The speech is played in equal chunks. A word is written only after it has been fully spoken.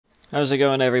How's it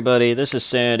going, everybody? This is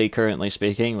Sanity currently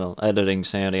speaking. Well, editing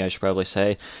Sanity, I should probably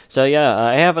say. So yeah,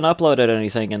 I haven't uploaded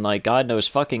anything in like God knows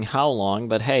fucking how long,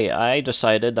 but hey, I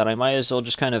decided that I might as well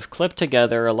just kind of clip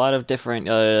together a lot of different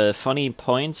funny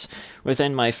points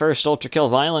within my first ULTRAKILL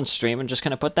violence stream and just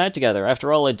kind of put that together.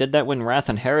 After all, I did that when Wrath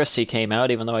and Heresy came out,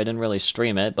 even though I didn't really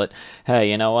stream it, but hey,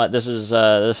 you know what? This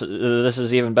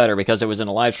is even better because it was in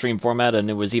a live stream format and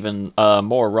it was even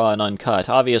more raw and uncut.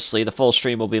 Obviously, the full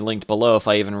stream will be linked below if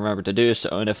I even remember to do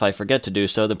so, and if I forget to do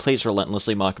so, then please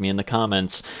relentlessly mock me in the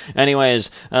comments. Anyways,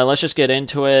 let's just get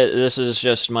into it. This is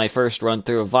just my first run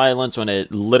through of violence when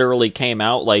it literally came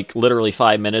out, like literally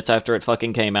 5 minutes after it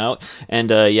fucking came out. And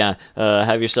yeah,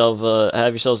 have yourselves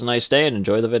a nice day and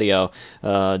enjoy the video.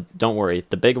 Don't worry,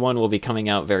 the big one will be coming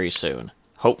out very soon,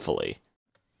 hopefully.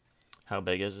 How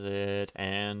big is it?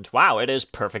 And wow, it is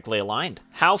perfectly aligned.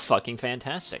 How fucking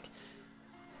fantastic.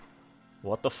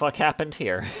 What the fuck happened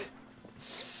here?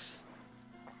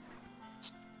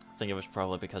 I think it was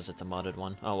probably because it's a modded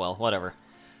one. Oh well, whatever.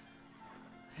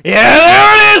 Yeah,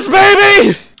 there it is,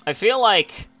 baby! I feel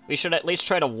like we should at least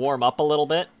try to warm up a little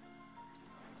bit.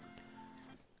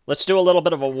 Let's do a little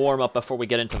bit of a warm-up before we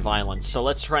get into violence. So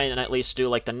let's try and at least do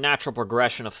like the natural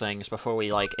progression of things before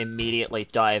we like immediately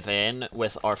dive in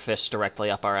with our fists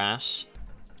directly up our ass.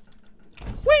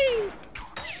 Whee!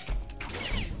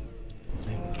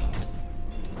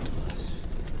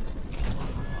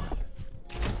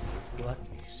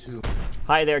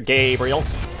 Hi there, Gabriel.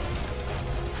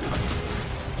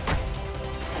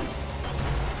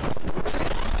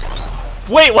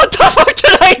 Wait, what the fuck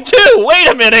did I do? Wait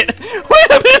a minute!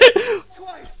 Wait a minute!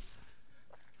 Twice.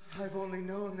 I've only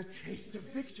known the taste of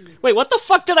victory. Wait, what the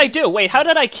fuck did I do? Wait, how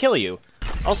did I kill you?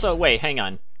 Also, wait, hang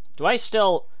on. Do I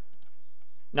still...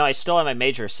 No, I still have my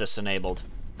major assists enabled.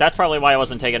 That's probably why I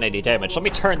wasn't taking any damage. Let me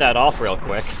turn that off real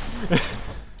quick.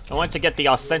 I want to get the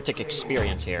authentic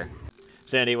experience here.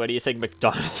 Sandy, what do you think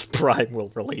McDonald's Prime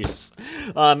will release?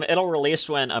 It'll release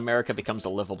when America becomes a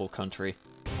livable country.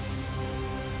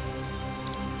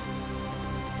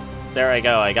 There I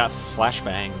go, I got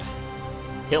flashbanged.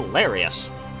 Hilarious.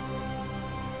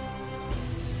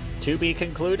 To be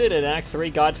concluded in Act 3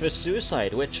 Godfist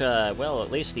Suicide, which, well,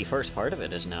 at least the first part of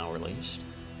it is now released.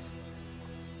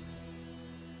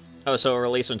 Oh, so a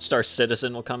release when Star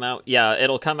Citizen will come out? Yeah,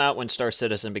 it'll come out when Star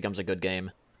Citizen becomes a good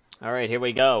game. Alright, here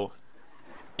we go.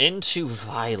 Into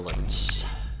violence.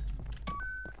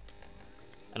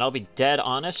 And I'll be dead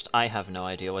honest, I have no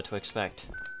idea what to expect.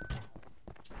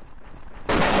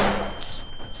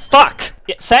 Fuck!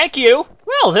 Yeah, thank you!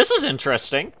 Well, this is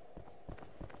interesting.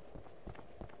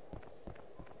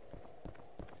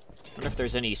 Wonder if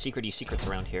there's any secrety secrets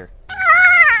around here.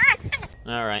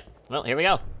 Alright, well, here we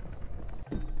go.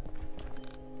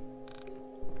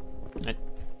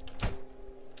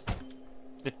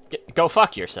 Go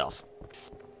fuck yourself.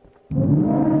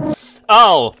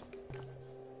 Oh!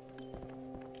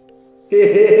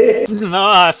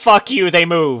 Fuck you, they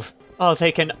move. Oh,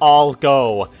 they can all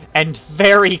go. And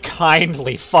very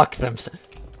kindly fuck themselves.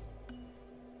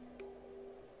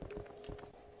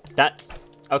 That...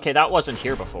 Okay, that wasn't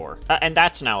here before. And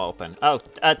that's now open. Oh,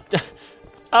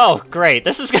 oh, great.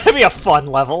 This is gonna be a fun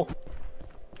level.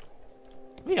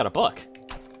 We got a book.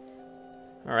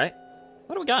 Alright.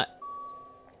 What do we got?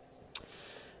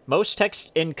 Most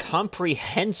text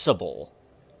incomprehensible.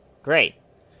 Great.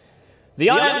 The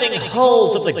unending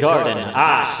halls of the garden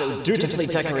are so dutifully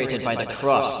decorated by the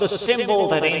cross, the symbol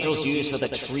that angels use for the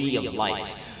tree of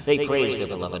life. They praise their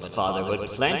beloved Father who had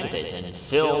planted it and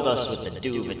filled us with the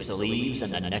dew of its leaves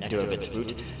and the nectar of its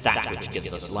fruit, that which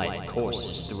gives us life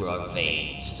courses through our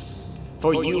veins.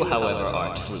 For you, however,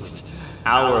 are truth.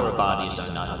 Our bodies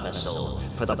are not a vessel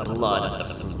for the blood of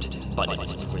the fruit, but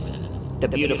its prison. The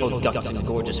beautiful guts and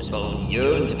gorgeous bone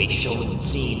yearn to be shown and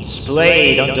seen,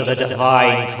 splayed under the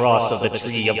divine cross of the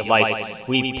tree of life.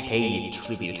 We pay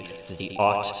tribute to the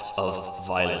art of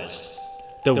violence.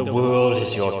 The world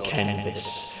is your canvas,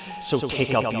 so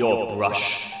take up your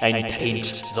brush and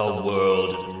paint the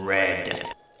world red.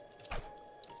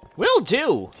 Will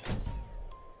do!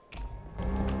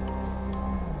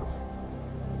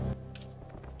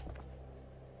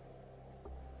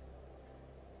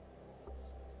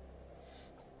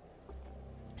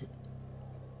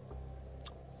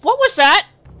 What was that?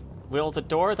 Will the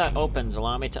door that opens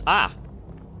allow me to... Ah!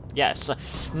 Yes.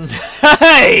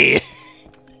 Hey!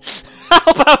 How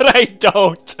about I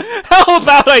don't? How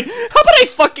about I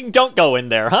fucking don't go in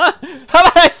there, huh? How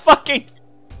about I fucking...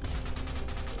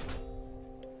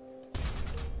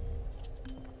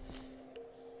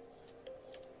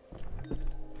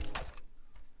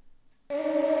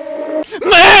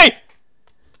 Hey!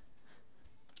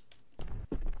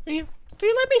 Will you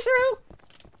let me through?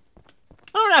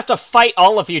 I don't have to fight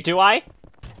all of you, do I?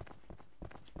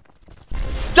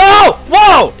 No!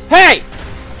 Whoa! Hey!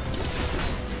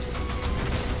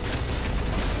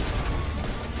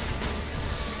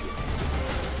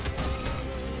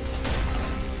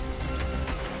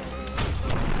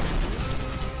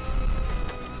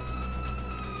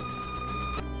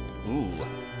 Ooh.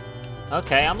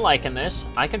 Okay, I'm liking this.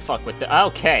 I can fuck with the—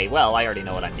 okay, well, I already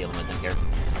know what I'm dealing with in here.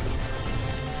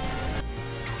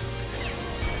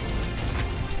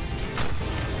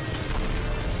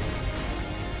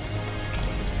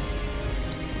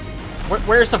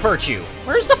 Where's the virtue?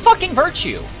 Where's the fucking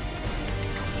virtue?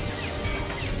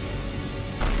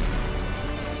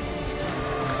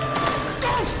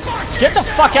 Get the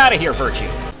fuck out of here, virtue!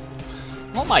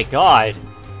 Oh my god.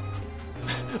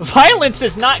 Violence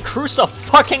is not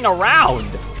crucifying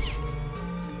around!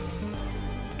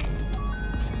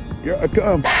 Here I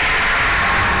come.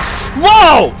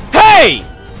 Whoa! Hey!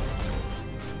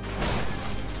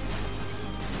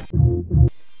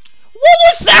 What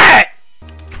was that?!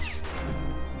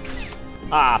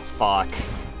 Ah, fuck.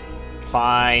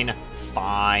 Fine.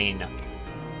 Fine.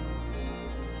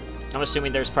 I'm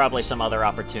assuming there's probably some other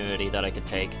opportunity that I could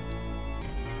take.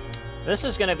 This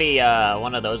is gonna be,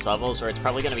 one of those levels where it's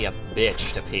probably gonna be a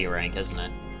bitch to P rank, isn't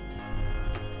it?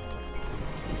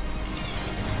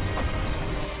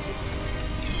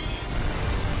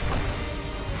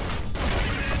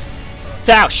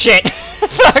 Oh, shit!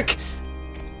 Fuck!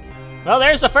 Well,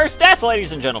 there's the first death,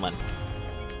 ladies and gentlemen.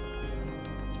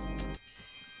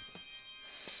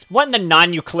 What in the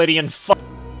non-Euclidean fu—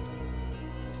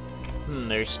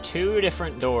 there's two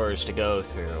different doors to go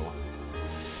through.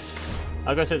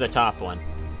 I'll go through the top one.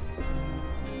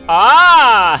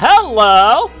 Ah!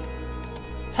 Hello!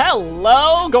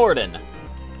 Hello, Gordon!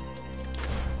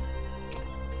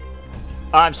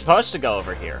 I'm supposed to go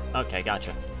over here. Okay,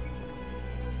 gotcha.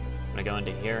 Can I go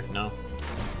into here? No.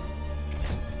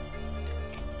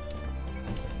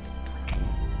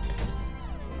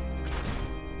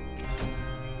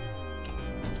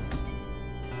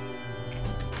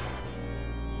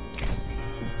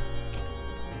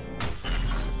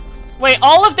 Wait,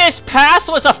 all of this path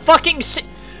was a fucking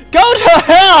go to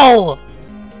hell!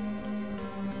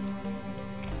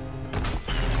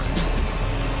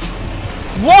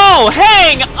 Whoa,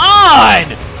 hang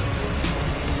on!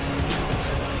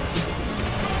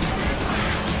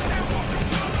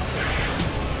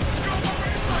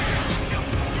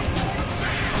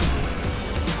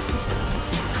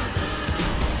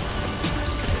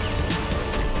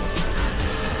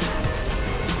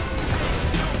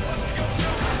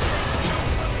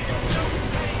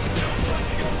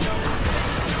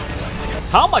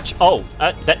 How much— oh,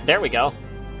 there we go.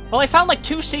 Well, I found like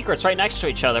 2 secrets right next to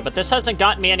each other, but this hasn't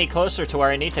gotten me any closer to where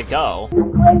I need to go.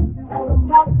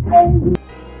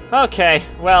 Okay,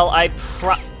 well,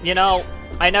 you know,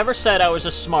 I never said I was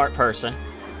a smart person.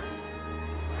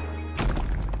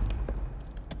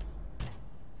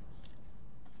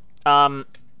 I'm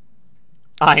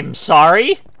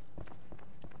sorry?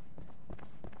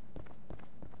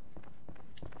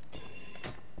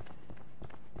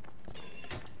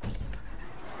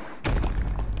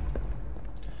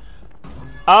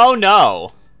 Oh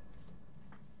no.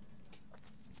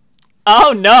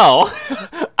 Oh no.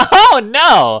 Oh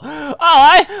no. Oh,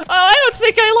 I don't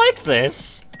think I like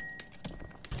this.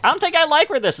 I don't think I like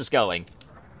where this is going.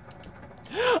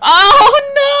 Oh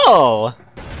no.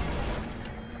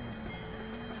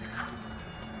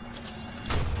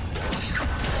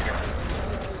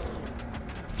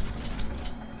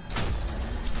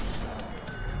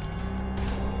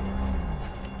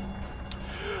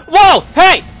 Whoa!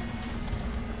 Hey!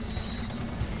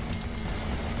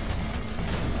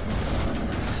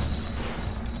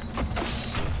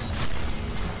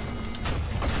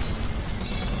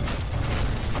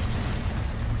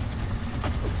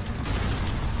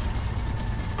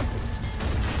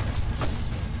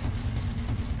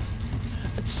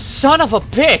 Son of a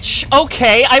bitch!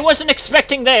 Okay, I wasn't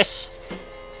expecting this!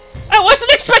 I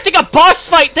wasn't expecting a boss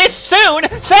fight this soon!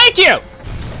 Thank you!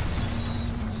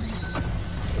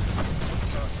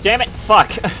 Damn it,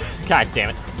 fuck. God damn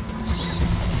it.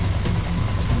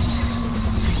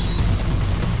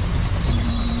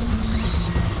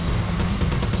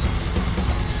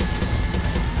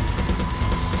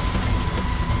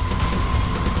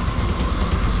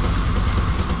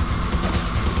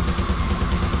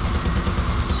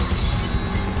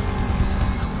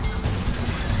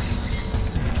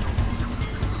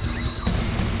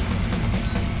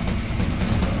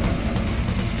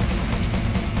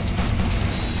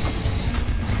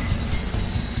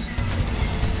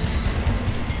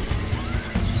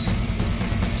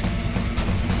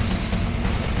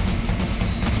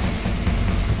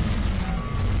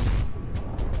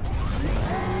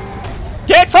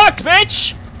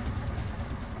 bitch!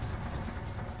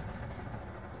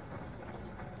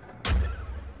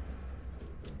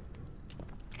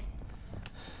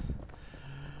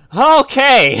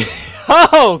 Okay!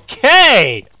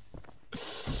 Okay!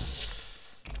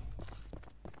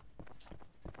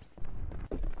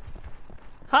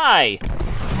 Hi!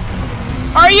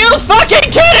 Are you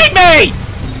fucking kidding me?!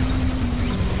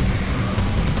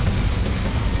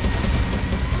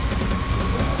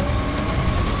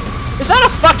 Is that a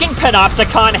fucking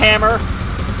panopticon hammer?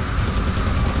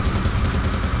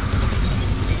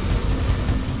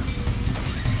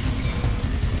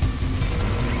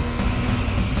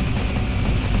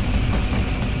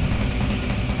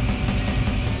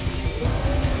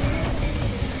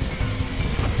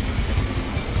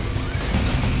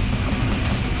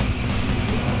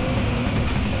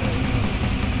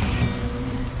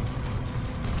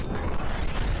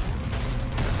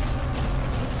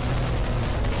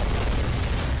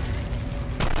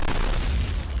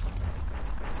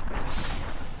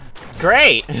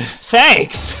 Great!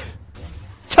 Thanks!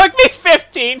 Took me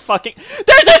 15 fucking-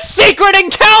 There's a secret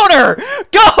encounter!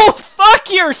 Go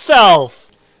fuck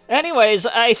yourself! Anyways,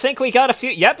 I think we got a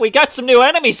few- Yep, we got some new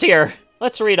enemies here!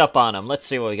 Let's read up on them. Let's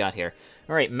see what we got here.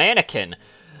 Alright, mannequin.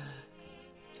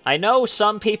 I know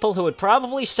some people who would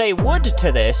probably say wood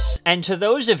to this, and to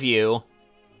those of you,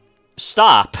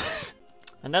 stop.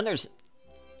 And then there's...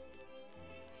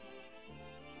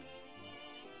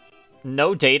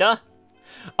 No data?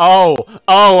 Oh,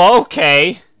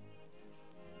 okay.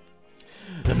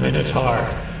 The Minotaur,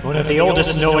 one of the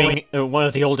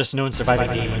oldest known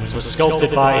surviving demons, was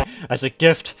sculpted as a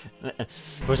gift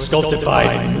for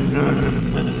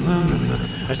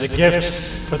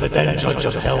the then judge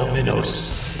of hell,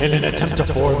 Minos, in an attempt to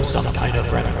form some kind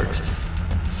of rampart.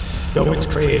 Though its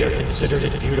creator considered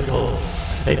it beautiful,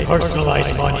 a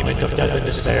personalized monument of death and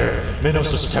despair,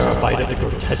 Minos was terrified of the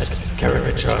grotesque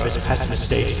caricature of his past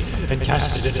mistakes and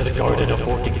cast it into the garden of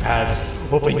forking paths,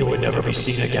 hoping it would never be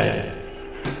seen again.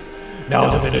 Now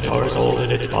the Minotaur is old and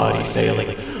its body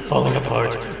failing, falling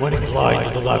apart, running blind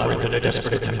in the labyrinth in a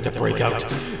desperate attempt to break out,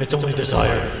 its only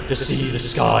desire to see the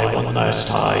sky one last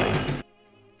time.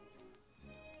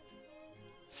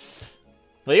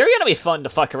 Well, you're gonna be fun to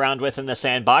fuck around with in the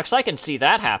sandbox. I can see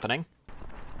that happening.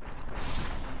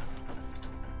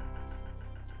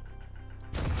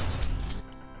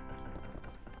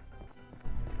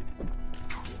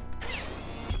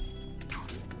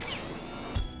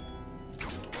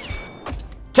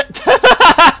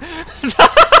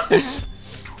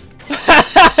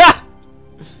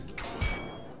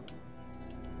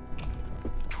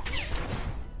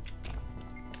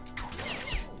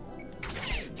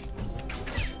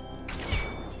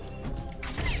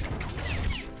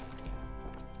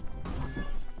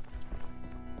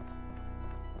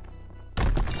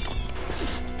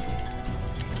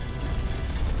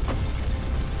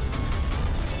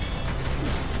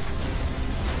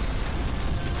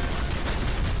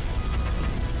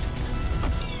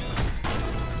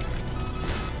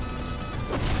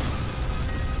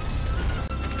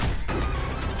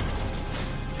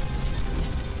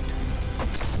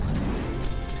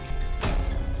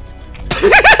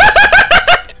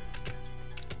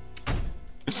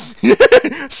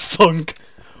 Thunk.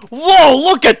 Whoa,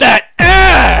 look at that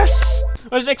ass!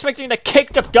 I wasn't expecting the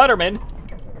caked up Gutterman.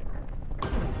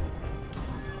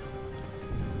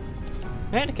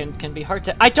 Mannequins can be hard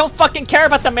to- I don't fucking care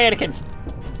about the mannequins!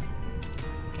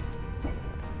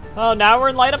 Oh, now we're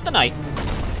in light up the night.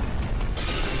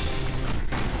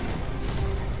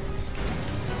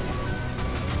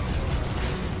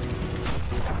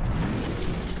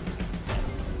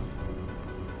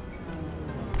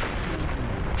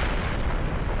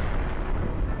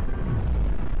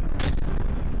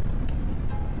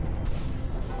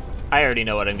 I already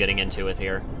know what I'm getting into with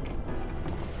here.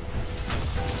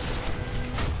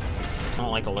 I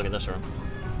don't like the look of this room.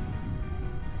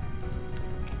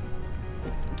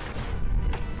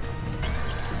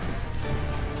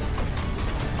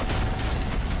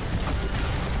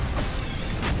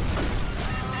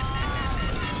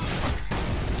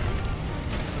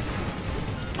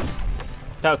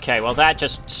 Okay, well that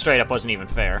just straight up wasn't even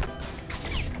fair.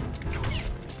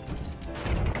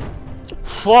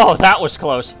 Whoa, that was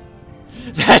close.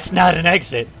 That's not an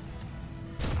exit.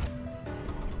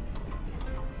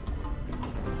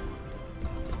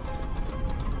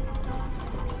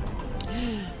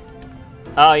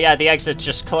 Oh yeah, the exit's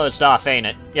just closed off, ain't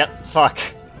it? Yep, fuck.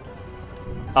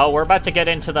 Oh, we're about to get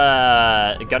into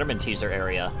the Gutterman teaser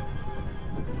area.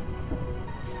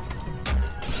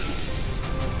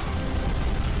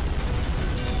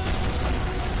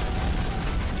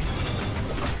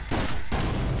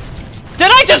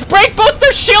 I just break both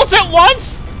their shields at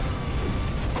once?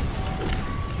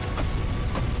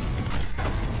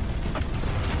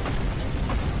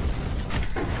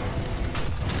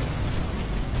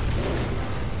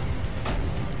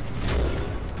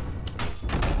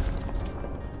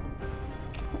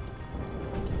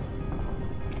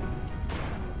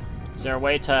 Is there a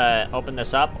way to open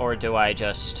this up, or do I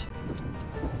just...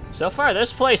 So far,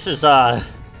 this place is, the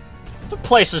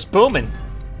place is booming.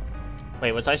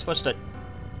 Wait, was I supposed to...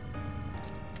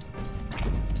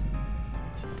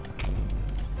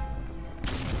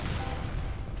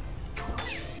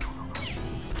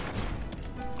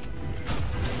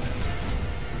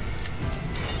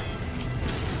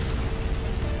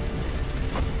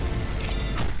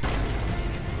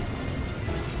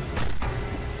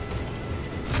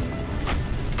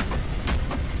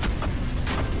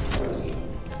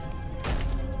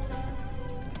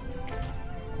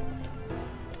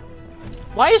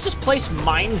 Why is this place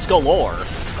mines galore?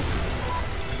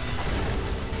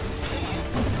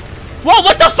 Whoa,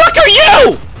 what the fuck are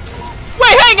you?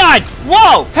 Wait, hang on!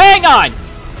 Whoa, hang on!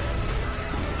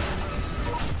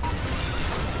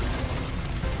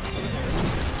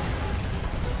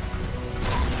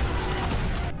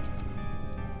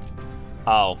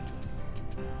 Oh.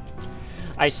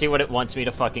 I see what it wants me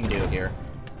to fucking do here.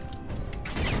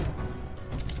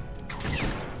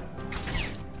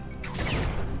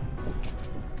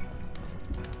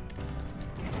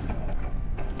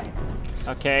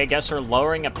 Okay, I guess we're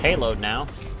lowering a payload now.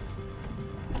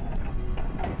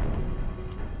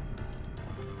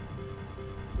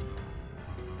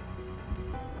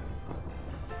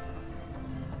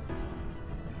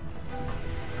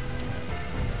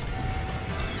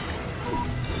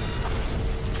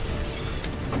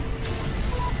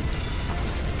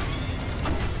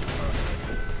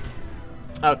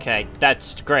 Okay,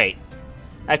 that's great.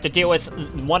 I have to deal with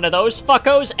one of those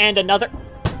fuckos and another...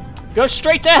 Go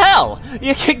straight to hell!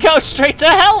 You can go straight to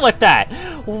hell with that!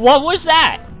 What was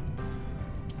that?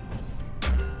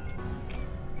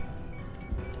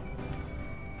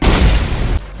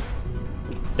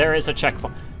 There is a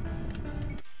checkpoint.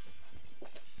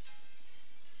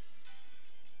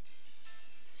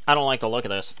 I don't like the look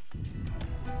of this.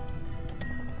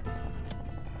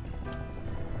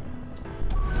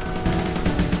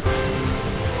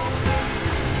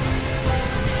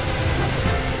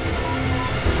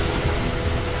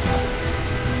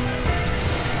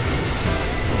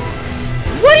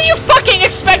 What do you fucking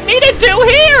expect me to do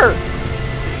here?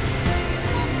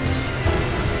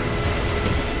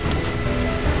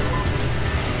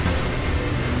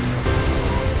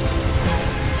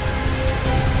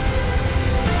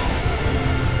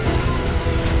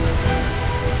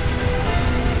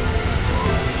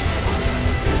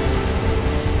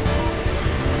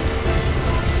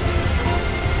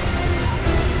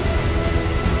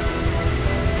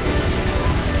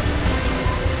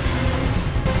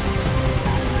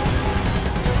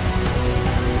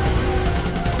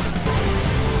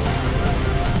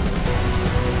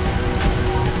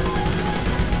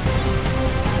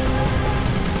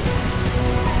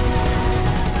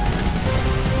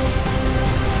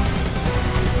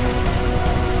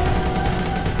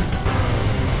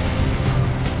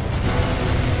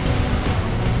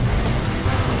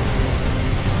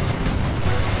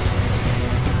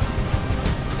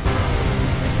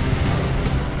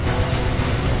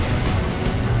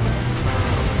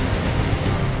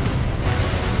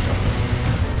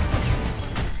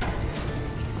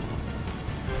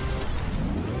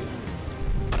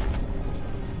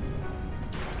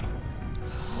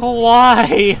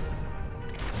 Why?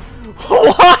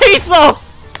 Why the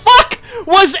fuck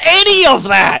was any of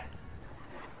that?